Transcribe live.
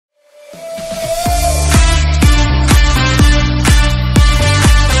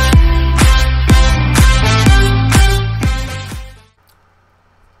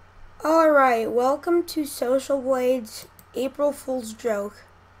Welcome to Social Blade's April Fool's joke.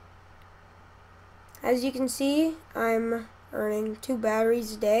 As you can see, I'm earning 2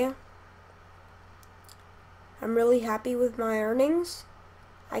 batteries a day. I'm really happy with my earnings.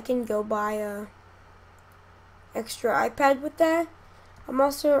 I can go buy a extra iPad with that. I'm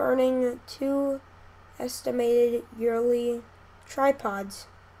also earning 2 estimated yearly tripods.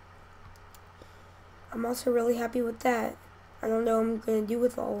 I'm also really happy with that. I don't know what I'm going to do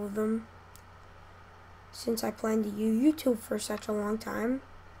with all of them, since I plan to use YouTube for such a long time.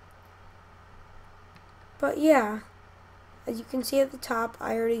 But yeah, as you can see at the top,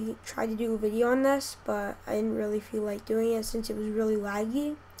 I already tried to do a video on this, but I didn't really feel like doing it since it was really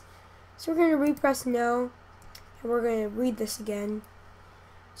laggy. So we're going to repress no, and we're going to read this again.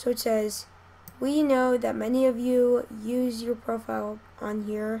 So it says, we know that many of you use your profile on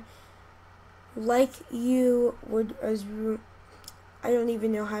here like you would as I don't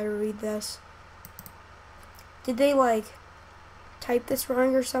even know how to read this. Did they like type this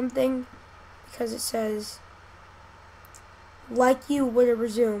wrong or something? Because it says like you would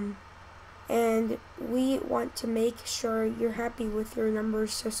resume, and we want to make sure you're happy with your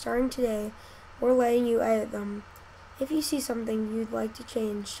numbers, so starting today we're letting you edit them. If you see something you'd like to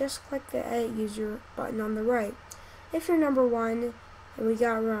change, just click the edit user button on the right. If you're number 1 and we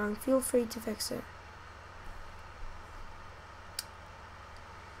got it wrong, feel free to fix it.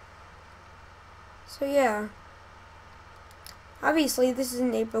 So yeah, obviously this is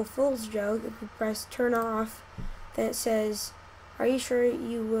an April Fool's joke. If we press turn off, then it says, are you sure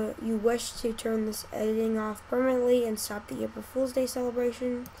you wish to turn this editing off permanently and stop the April Fool's Day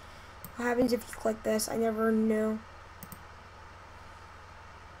celebration? What happens if you click this? I never knew.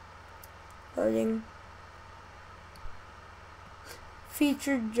 Loading.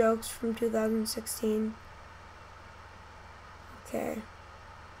 Featured jokes from 2016. Okay.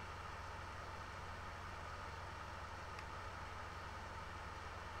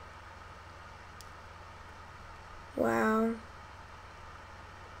 Wow.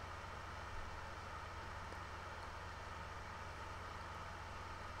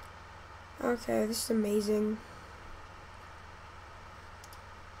 Okay, this is amazing.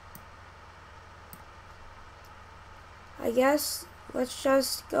 I guess let's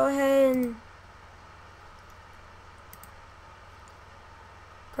just go ahead and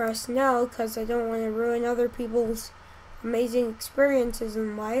press no, because I don't want to ruin other people's amazing experiences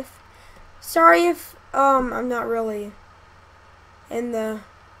in life. Sorry if I'm not really in the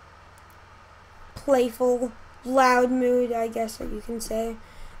playful, loud mood, I guess that you can say.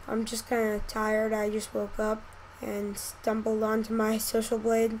 I'm just kind of tired. I just woke up and stumbled onto my Social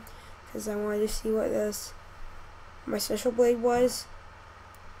Blade because I wanted to see what my Social Blade was.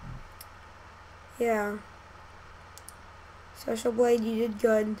 Yeah. Social Blade, you did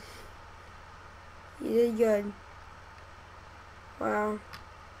good. You did good. Wow.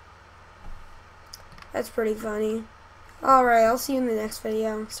 That's pretty funny. Alright, I'll see you in the next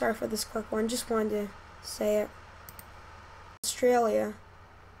video. Sorry for this quick one. Just wanted to say it. Australia.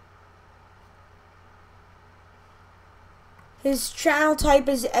 His channel type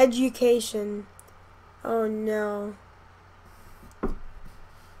is education. Oh no.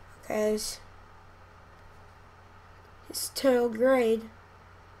 Okay. His total grade.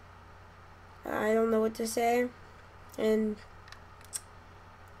 I don't know what to say. And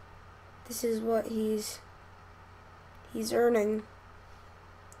this is what he's earning.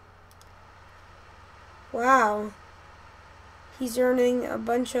 Wow. He's earning a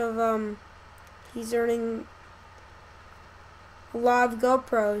bunch of he's earning a lot of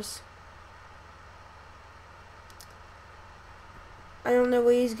GoPros. I don't know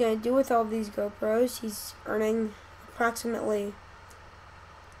what he's gonna do with all these GoPros. He's earning approximately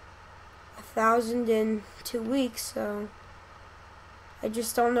 1,000 in 2 weeks, so I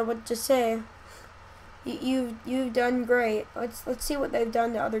just don't know what to say. You've done great. Let's see what they've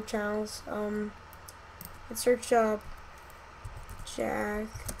done to other channels. Let's search up Jack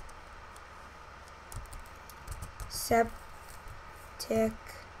Septic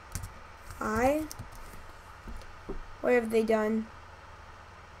Eye. What have they done?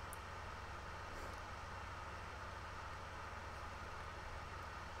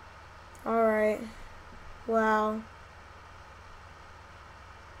 Alright. Wow.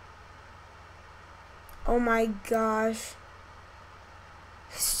 Oh my gosh.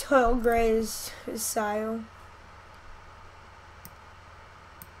 So great is his style.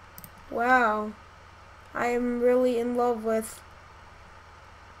 Wow. I am really in love with.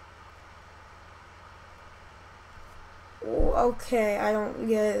 Okay, I don't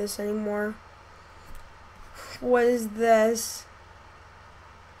get this anymore. What is this?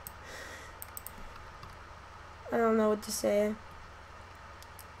 I don't know what to say.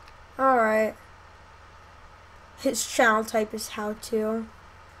 Alright. His channel type is how to.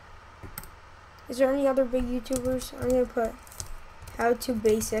 Is there any other big YouTubers? I'm gonna put how to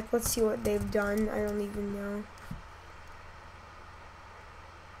basic. Let's see what they've done. I don't even know.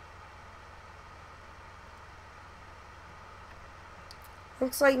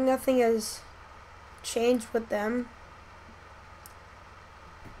 Looks like nothing has changed with them.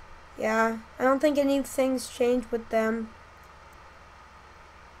 Yeah, I don't think anything's changed with them.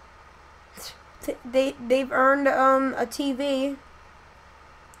 They've earned a TV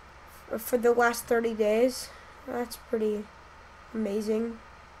for the last 30 days. That's pretty amazing.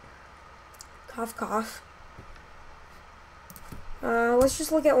 Cough cough. Let's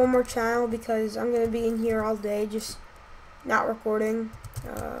just look at one more channel because I'm gonna be in here all day just not recording.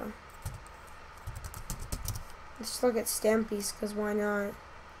 Let's look at Stampy's because why not?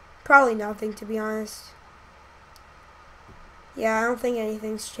 Probably nothing, to be honest. Yeah, I don't think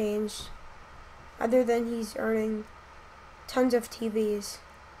anything's changed other than he's earning tons of TVs.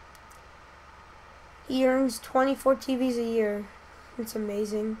 He earns 24 TVs a year. It's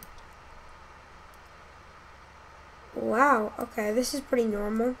amazing. Wow, okay, this is pretty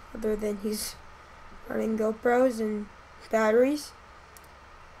normal, other than he's earning GoPros and batteries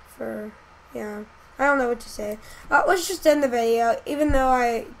for, yeah, I don't know what to say. Let's just end the video. Even though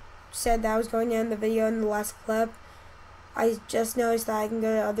I said that I was going to end the video in the last clip, I just noticed that I can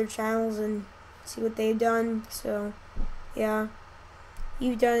go to other channels and see what they've done. So, yeah,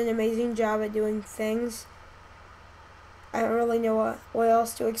 you've done an amazing job at doing things. I don't really know what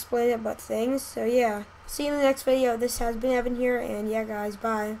else to explain it but things. So, yeah, see you in the next video. This has been Evan here, and yeah, guys,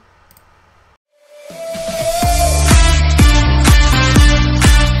 bye.